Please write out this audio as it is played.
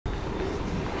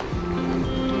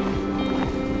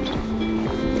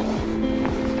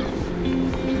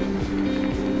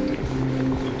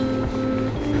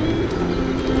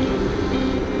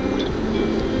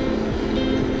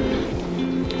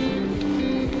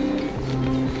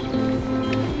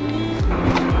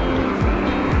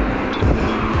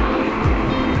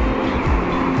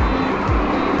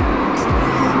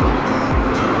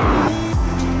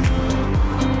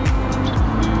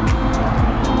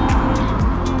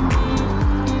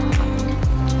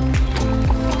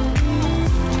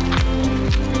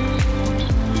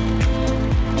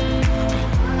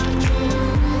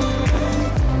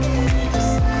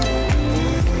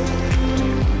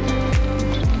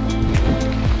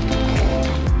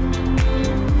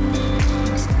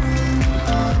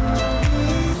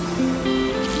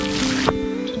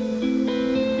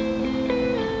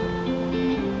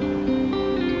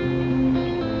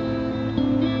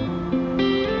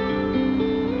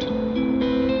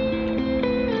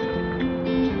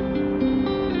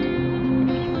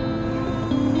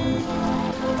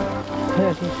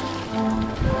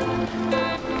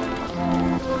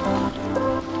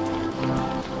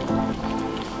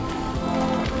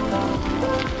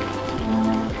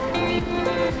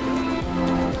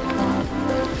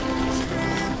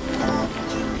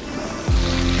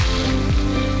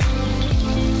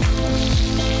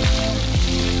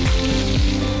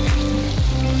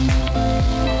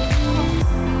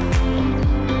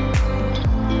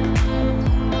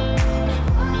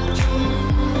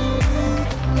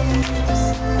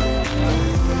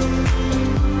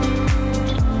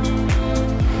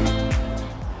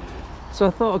So I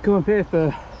thought I'd come up here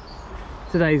for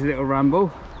today's little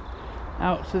ramble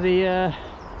out to the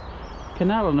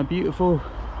canal on a beautiful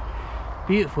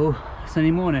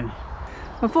sunny morning.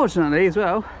 Unfortunately as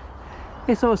well,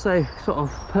 it's also sort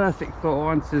of perfect for what I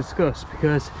wanted to discuss,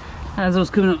 because as I was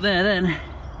coming up there then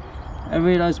I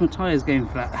realised my tyres going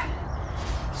flat.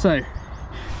 So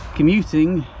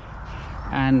commuting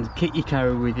and kit you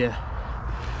carry with you.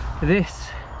 This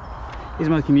is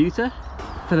my commuter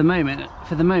for the moment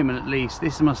at least.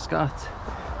 This is my Scott.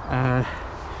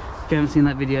 If you haven't seen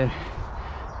that video,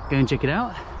 go and check it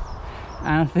out.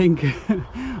 And I think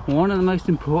one of the most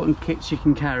important kits you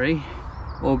can carry,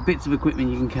 or bits of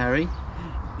equipment you can carry,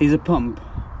 is a pump.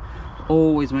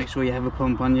 Always make sure you have a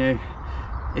pump on you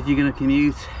if you're going to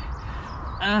commute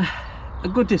a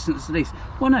good distance at least.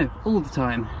 Well, no, all the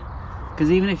time, because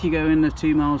even if you go in the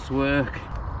 2 miles to work,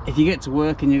 if you get to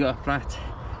work and you've got a flat,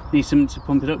 you need something to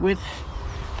pump it up with,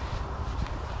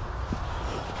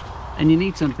 and you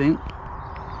need something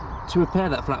to repair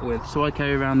that flat with. So I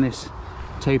carry around this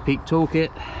toe peak toolkit.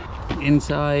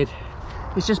 Inside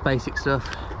it's just basic stuff.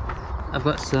 I've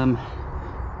got some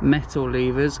metal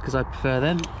levers because I prefer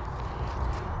them,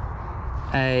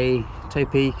 a toe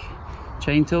peak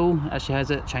chain tool, actually has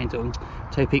a chain tool,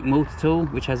 toe peak multi-tool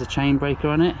which has a chain breaker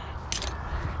on it,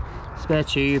 spare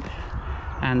tube,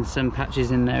 and some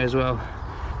patches in there as well.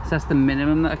 So that's the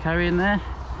minimum that I carry in there.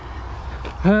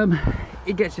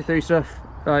 It gets you through stuff,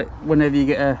 like whenever you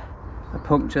get a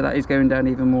puncture that is going down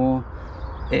even more,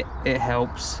 it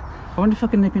helps. I wonder if I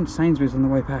can nip into Sainsbury's on the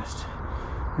way past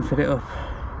and fill it up.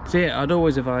 So yeah, I'd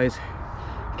always advise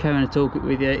carrying a toolkit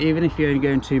with you. Even if you're only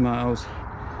going 2 miles,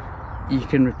 you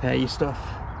can repair your stuff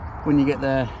when you get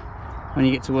there, when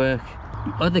you get to work.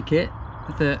 Other kit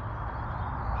that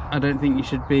I don't think you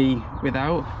should be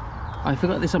without, I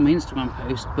forgot this on my Instagram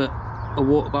post, but a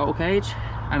water bottle cage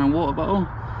and a water bottle,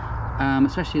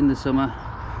 especially in the summer.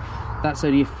 That's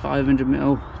only 500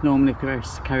 ml. Normally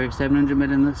carry 700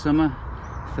 ml in the summer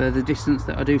for the distance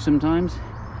that I do sometimes.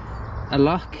 A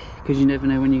lock, because you never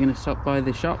know when you're going to stop by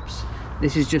the shops.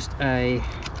 This is just a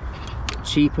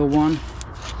cheaper one,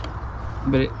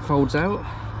 but it folds out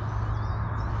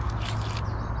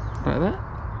like that.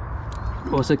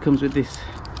 Also comes with this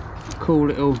cool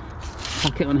little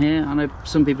pocket on here. I know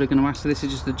some people are going to ask, so this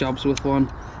is just the Jobsworth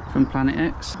one from Planet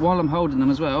X. While I'm holding them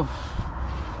as well,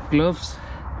 gloves.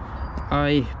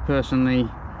 I personally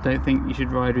don't think you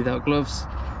should ride without gloves.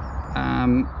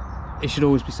 It should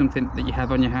always be something that you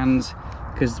have on your hands,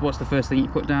 because what's the first thing you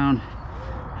put down?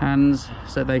 Hands,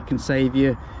 so they can save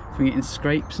you from getting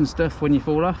scrapes and stuff when you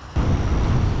fall off.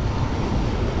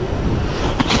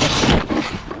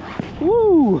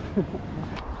 Woo!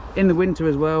 In the winter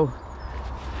as well,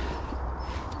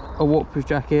 a waterproof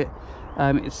jacket.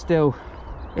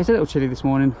 It's a little chilly this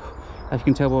morning, as you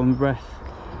can tell by my breath,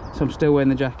 so I'm still wearing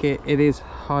the jacket. It is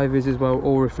high vis as well,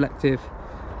 or reflective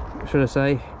should I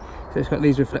say. So it's got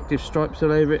these reflective stripes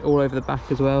all over it, all over the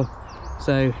back as well.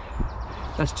 So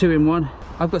that's 2 in 1.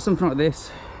 I've got something like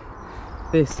this.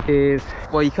 This is,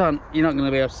 well, you're not going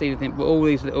to be able to see anything, but all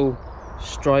these little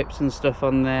stripes and stuff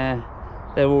on there,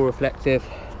 they're all reflective.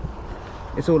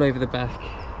 It's all over the back,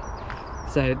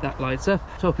 so that lights up.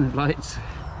 Talking of lights,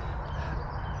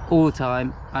 all the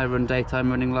time I run daytime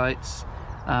running lights,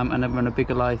 and I run a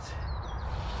bigger light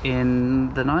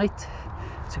in the night.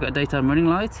 So I've got a daytime running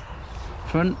light,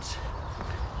 front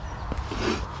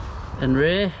and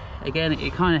rear. Again,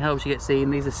 it kind of helps you get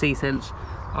seen. These are C-Sense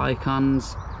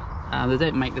icons. They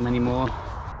don't make them anymore,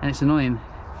 and it's annoying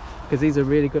because these are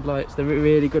really good lights. They're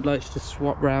really good lights to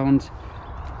swap round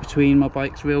between my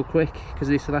bikes real quick because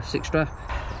of this elastic strap.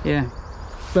 Yeah,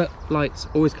 but lights,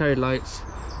 always carry lights.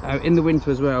 In the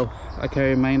winter as well, I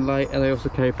carry a main light, and I also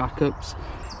carry backups.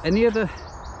 And the other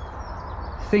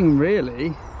thing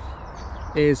really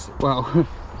is, well,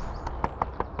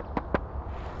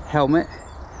 helmet.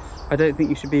 I don't think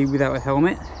you should be without a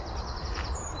helmet,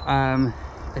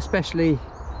 especially,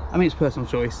 I mean, it's personal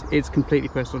choice, it's completely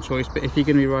personal choice, but if you're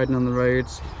going to be riding on the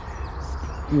roads,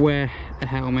 wear a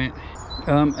helmet.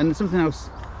 And something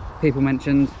else people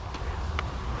mentioned,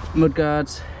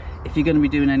 mudguards. If you're going to be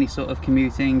doing any sort of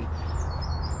commuting,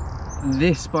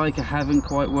 this bike I haven't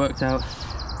quite worked out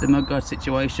the mudguard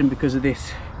situation because of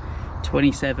this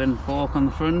 27 fork on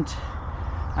the front.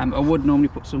 I would normally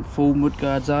put some full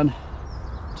mudguards on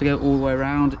to go all the way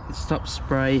around. It stops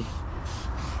spray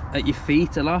at your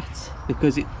feet a lot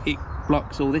because it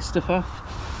blocks all this stuff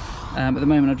off. At the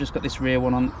moment I've just got this rear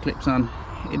one on, clips on.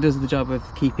 It does the job of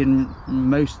keeping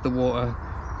most of the water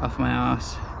off my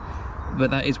arse, but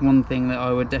that is one thing that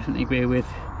I would definitely agree with.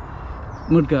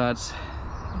 Mudguards,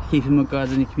 keeping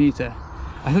mudguards in your commuter.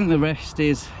 I think the rest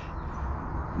is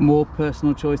more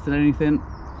personal choice than anything.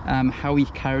 How you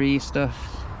carry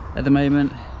stuff at the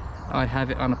moment. I have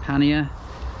it on a pannier.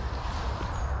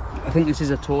 I think this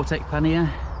is a Tortec pannier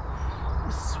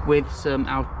with some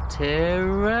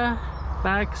Altera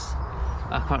bags.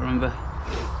 I can't remember,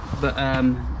 but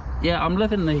yeah, I'm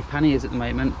loving the panniers at the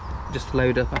moment. Just to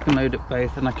load up, I can load up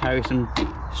both, and I carry some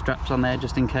straps on there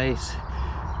just in case.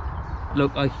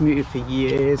 Look, I commuted for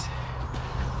years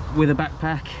with a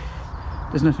backpack.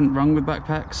 There's nothing wrong with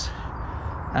backpacks.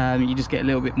 You just get a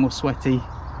little bit more sweaty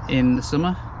in the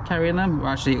summer carrying them, or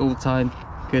actually all the time,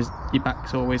 because your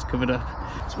back's always covered up.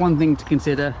 It's one thing to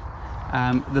consider.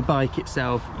 The bike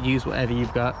itself, use whatever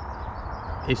you've got,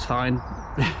 is fine.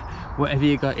 Whatever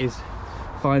you got is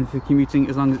fine for commuting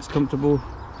as long as it's comfortable.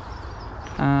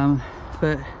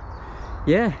 But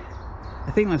yeah,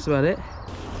 I think that's about it.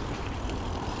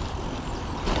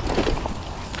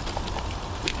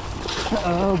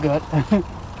 Oh god.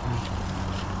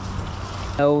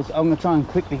 I'm going to try and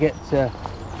quickly get to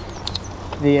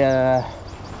the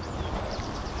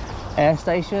air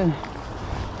station,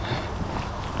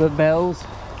 but bells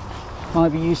might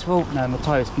be useful. No, my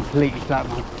tyre's completely flat,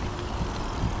 man.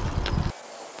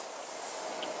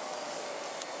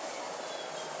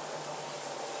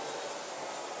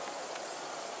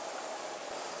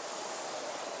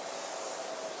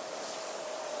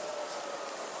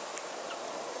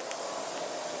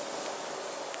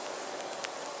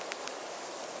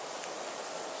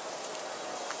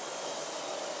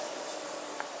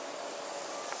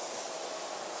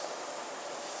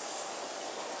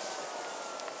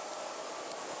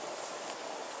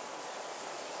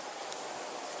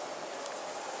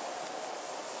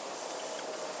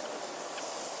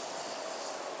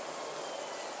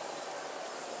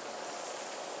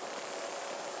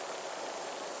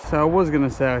 So I was going to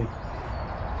say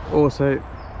also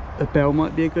a bell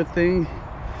might be a good thing,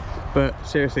 but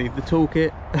seriously, the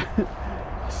toolkit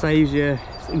saves you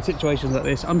in situations like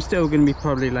this. I'm still going to be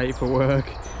probably late for work,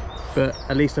 but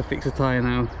at least I fixed a tyre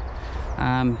now,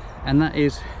 and that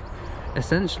is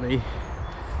essentially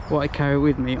what I carry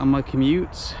with me on my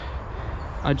commutes.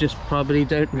 I just probably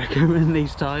don't recommend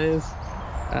these tyres.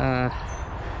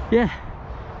 Yeah,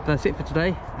 that's it for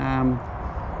today.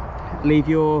 Leave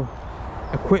your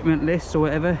equipment list or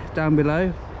whatever down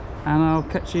below, and I'll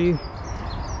catch you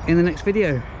in the next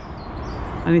video.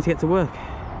 I need to get to work.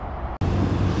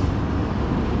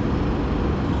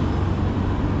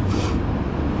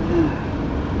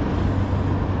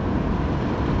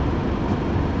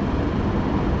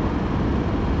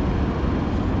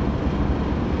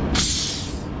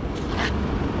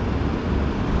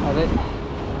 Have it.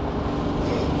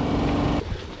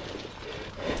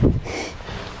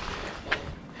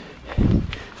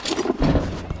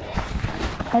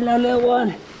 Hello, little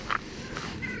one.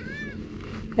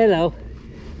 Hello.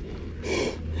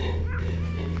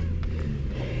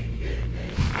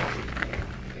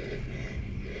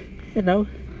 Hello.